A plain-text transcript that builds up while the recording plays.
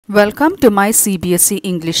Welcome to my CBSE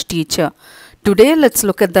English teacher. Today let's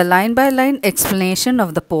look at the line-by-line explanation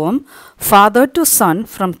of the poem Father to Son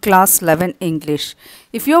from Class 11 English.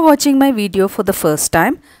 If you are watching my video for the first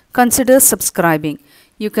time, consider subscribing.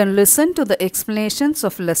 You can listen to the explanations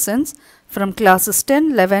of lessons from classes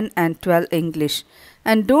 10, 11 and 12 English.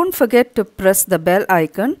 And don't forget to press the bell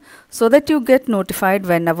icon so that you get notified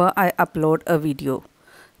whenever I upload a video.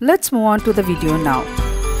 Let's move on to the video now.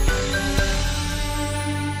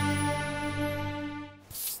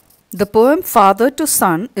 The poem Father to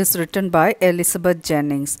Son is written by Elizabeth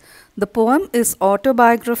Jennings. The poem is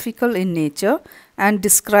autobiographical in nature and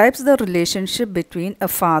describes the relationship between a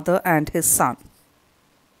father and his son.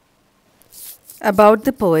 About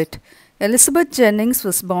the poet. Elizabeth Jennings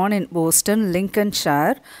was born in Boston,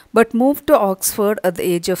 Lincolnshire, but moved to Oxford at the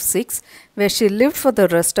age of 6, where she lived for the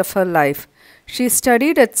rest of her life. She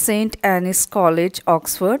studied at St. Anne's College,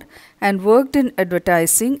 Oxford, and worked in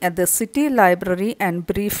advertising at the City Library and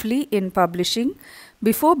briefly in publishing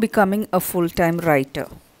before becoming a full-time writer.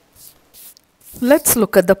 Let's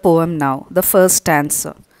look at the poem now. The first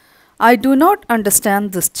stanza. I do not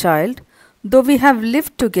understand this child, though we have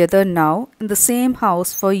lived together now in the same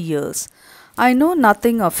house for years. I know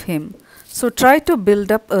nothing of him, so try to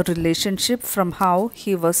build up a relationship from how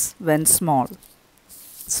he was when small.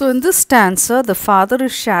 So in this stanza, the father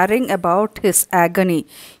is sharing about his agony.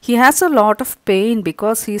 He has a lot of pain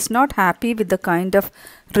because he is not happy with the kind of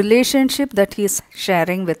relationship that he is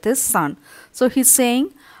sharing with his son. So he's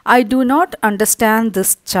saying, I do not understand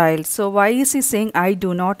this child. So why is he saying, I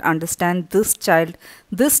do not understand this child?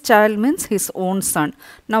 This child means his own son.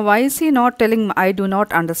 Now why is he not telling, I do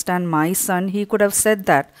not understand my son? He could have said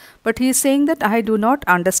that. But he is saying that I do not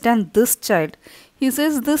understand this child. He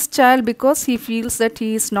says this child because he feels that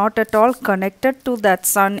he is not at all connected to that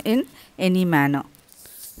son in any manner.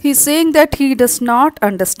 He is saying that he does not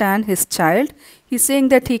understand his child. He is saying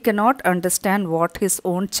that he cannot understand what his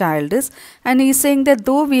own child is. And he is saying that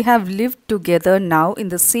though we have lived together now in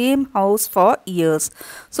the same house for years.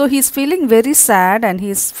 So he is feeling very sad and he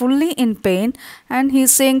is fully in pain. And he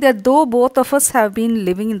is saying that though both of us have been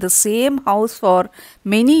living in the same house for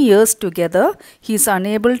many years together, he is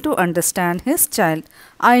unable to understand his child.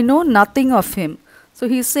 I know nothing of him. So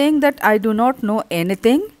he is saying that I do not know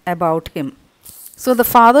anything about him. So the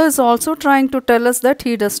father is also trying to tell us that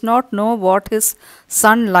he does not know what his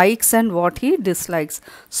son likes and what he dislikes.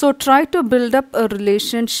 So try to build up a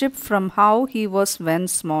relationship from how he was when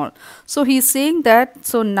small. So he is saying that,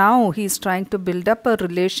 so now he is trying to build up a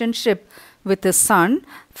relationship with his son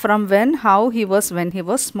from how he was when he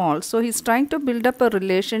was small. So he's trying to build up a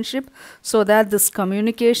relationship so that this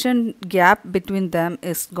communication gap between them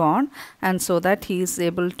is gone, and so that he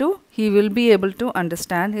will be able to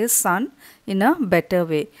understand his son in a better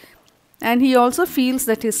way. And he also feels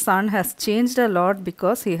that his son has changed a lot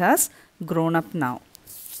because he has grown up now.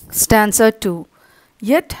 Stanza 2.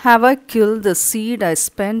 Yet have I killed the seed I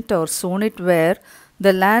spent or sown it where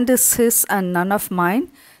the land is his and none of mine.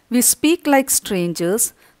 We speak like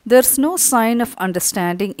strangers, there's no sign of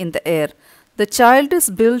understanding in the air. The child is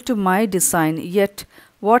built to my design, yet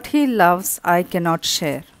what he loves I cannot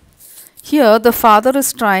share. Here the father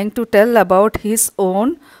is trying to tell about his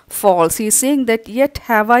own faults. He is saying that yet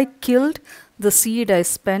have I killed the seed I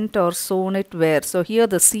spent or sown it where. So here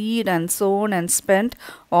the seed and sown and spent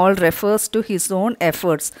all refers to his own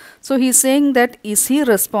efforts. So he is saying that is he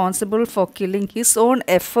responsible for killing his own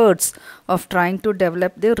efforts of trying to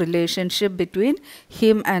develop the relationship between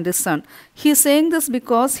him and his son. He is saying this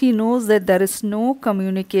because he knows that there is no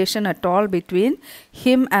communication at all between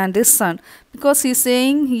him and his son. Because he is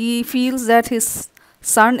saying he feels that his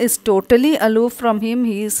son is totally aloof from him.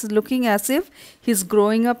 He is looking as if he is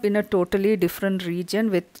growing up in a totally different region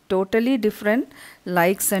with totally different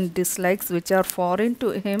likes and dislikes which are foreign to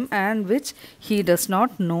him and which he does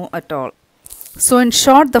not know at all. So in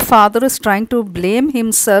short, the father is trying to blame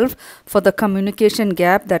himself for the communication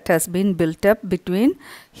gap that has been built up between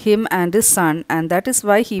him and his son, and that is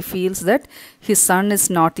why he feels that his son is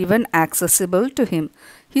not even accessible to him.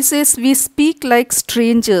 He says, we speak like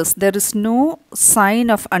strangers. There is no sign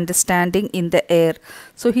of understanding in the air.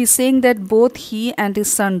 So he's saying that both he and his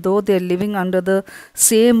son, though they're living under the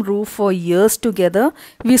same roof for years together,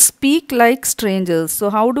 we speak like strangers. So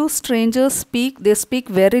how do strangers speak? They speak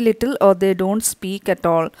very little or they don't speak at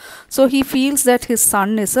all. So he feels that his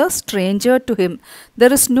son is a stranger to him.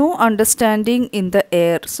 There is no understanding in the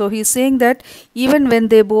air. So he's saying that even when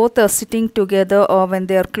they both are sitting together or when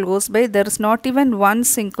they are close by, there is not even one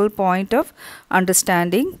single point of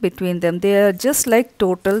understanding between them. They are just like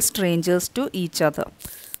total strangers to each other.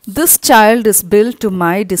 This child is built to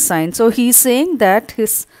my design. So he is saying that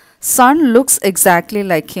his son looks exactly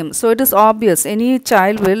like him. So it is obvious any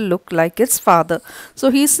child will look like its father. So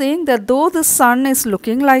he is saying that though the son is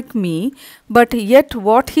looking like me, but yet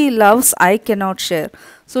what he loves I cannot share.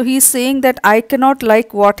 So he is saying that I cannot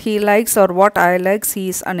like what he likes, or what I likes he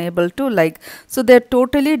is unable to like. So they are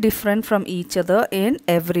totally different from each other in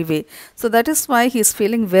every way. So that is why he is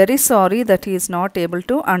feeling very sorry that he is not able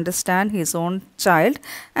to understand his own child,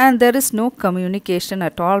 and there is no communication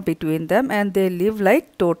at all between them, and they live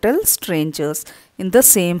like total strangers in the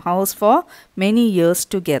same house for many years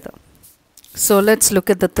together. So let's look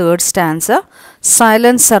at the third stanza.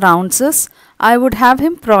 Silence surrounds us. I would have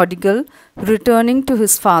him prodigal, returning to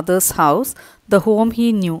his father's house, the home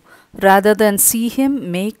he knew, rather than see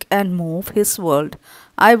him make and move his world.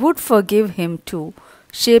 I would forgive him too,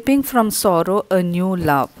 shaping from sorrow a new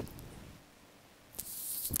love.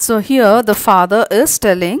 So here the father is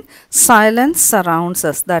telling silence surrounds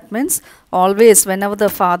us. That means always whenever the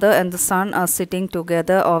father and the son are sitting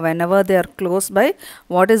together, or whenever they are close by,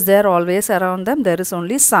 what is there always around them? There is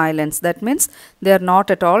only silence. That means they are not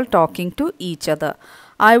at all talking to each other.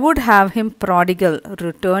 I would have him prodigal,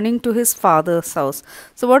 returning to his father's house.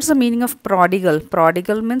 So what's the meaning of prodigal?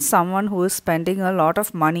 Prodigal means someone who is spending a lot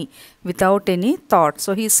of money without any thought.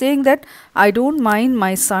 So he's saying that I don't mind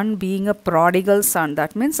my son being a prodigal son.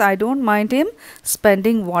 That means I don't mind him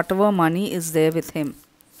spending whatever money is there with him.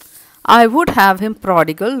 I would have him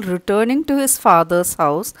prodigal, returning to his father's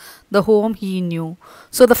house, the home he knew.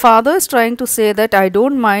 So the father is trying to say that I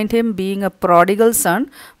don't mind him being a prodigal son,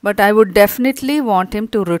 but I would definitely want him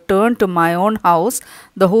to return to my own house,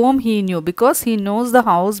 the home he knew, because he knows the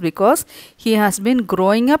house, because he has been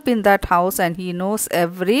growing up in that house and he knows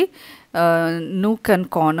every nook and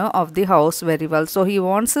corner of the house very well. So he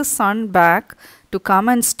wants his son back to come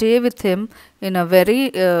and stay with him in a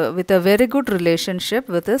with a very good relationship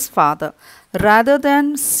with his father, rather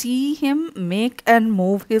than see him make and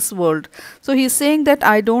move his world. So he's saying that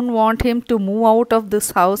I don't want him to move out of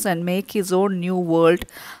this house and make his own new world.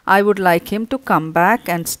 I would like him to come back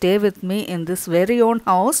and stay with me in this very own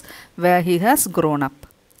house where he has grown up.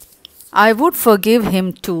 I would forgive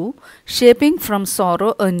him too, shaping from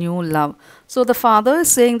sorrow a new love. So the father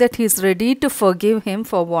is saying that he is ready to forgive him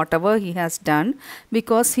for whatever he has done,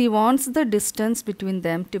 because he wants the distance between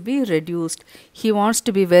them to be reduced. He wants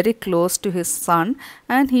to be very close to his son,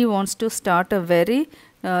 and he wants to start a very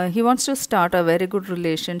good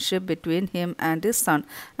relationship between him and his son.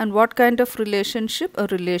 And what kind of relationship? A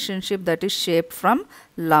relationship that is shaped from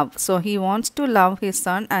love. So he wants to love his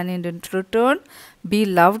son, and in return be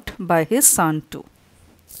loved by his son too.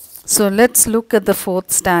 So let's look at the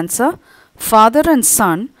fourth stanza. Father and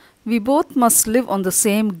son, we both must live on the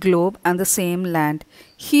same globe and the same land.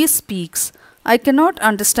 He speaks, I cannot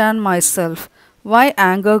understand myself, why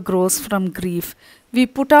anger grows from grief. We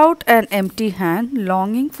put out an empty hand,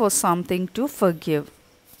 longing for something to forgive.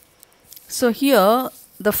 So here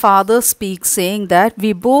the father speaks, saying that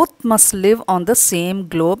we both must live on the same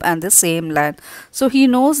globe and the same land. So he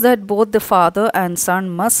knows that both the father and son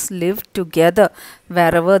must live together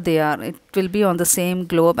wherever they are. It will be on the same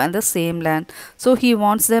globe and the same land. So he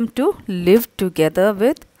wants them to live together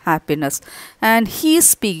with happiness. And he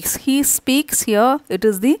speaks here. It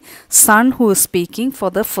is the son who is speaking for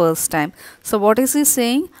the first time. So what is he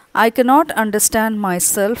saying? I cannot understand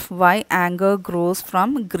myself, why anger grows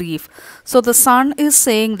from grief. So the son is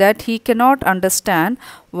saying that he cannot understand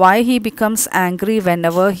why he becomes angry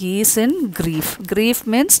whenever he is in grief. Grief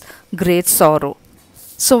means great sorrow.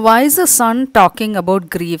 So why is the son talking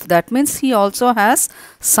about grief? That means he also has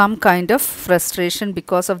some kind of frustration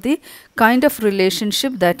because of the kind of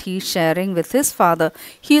relationship that he is sharing with his father.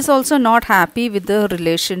 He is also not happy with the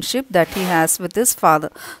relationship that he has with his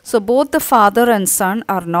father. So both the father and son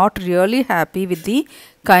are not really happy with the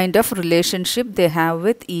kind of relationship they have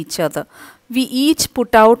with each other. We each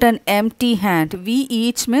put out an empty hand. We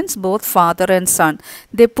each means both father and son.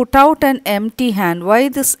 They put out an empty hand. Why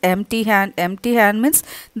this empty hand? Empty hand means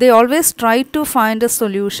they always try to find a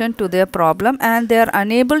solution to their problem, and they are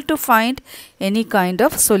unable to find any kind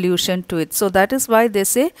of solution to it. So that is why they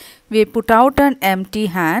say we put out an empty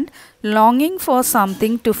hand, longing for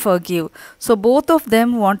something to forgive. So both of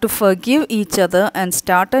them want to forgive each other and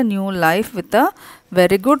start a new life with a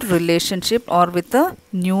very good relationship, or with a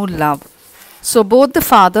new love. So both the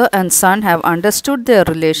father and son have understood their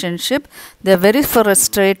relationship. They are very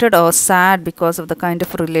frustrated or sad because of the kind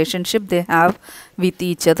of relationship they have with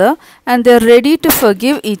each other, and they are ready to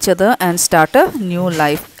forgive each other and start a new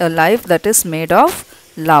life, a life that is made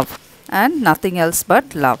of love and nothing else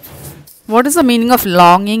but love. What is the meaning of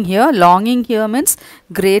longing here? Longing here means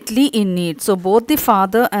greatly in need. So both the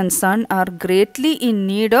father and son are greatly in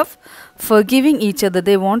need of forgiving each other.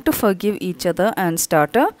 They want to forgive each other and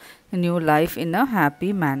start a new life in a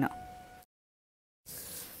happy manner.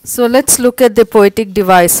 So let's look at the poetic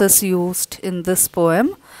devices used in this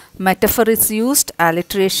poem. Metaphor is used,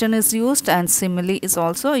 alliteration is used, and simile is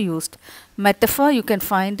also used. Metaphor you can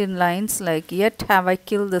find in lines like, "Yet have I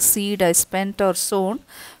killed the seed I spent or sown,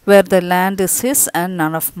 where the land is his and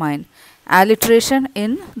none of mine." Alliteration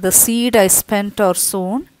in "the seed I spent or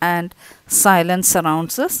sown" and "silence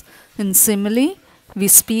surrounds us." In simile, "we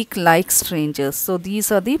speak like strangers." So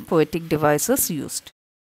these are the poetic devices used.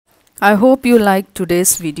 I hope you liked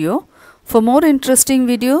today's video. For more interesting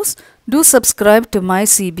videos, do subscribe to my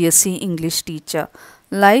CBSE English Teacher.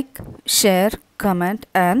 Like, share, comment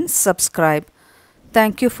and subscribe.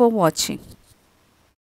 Thank you for watching.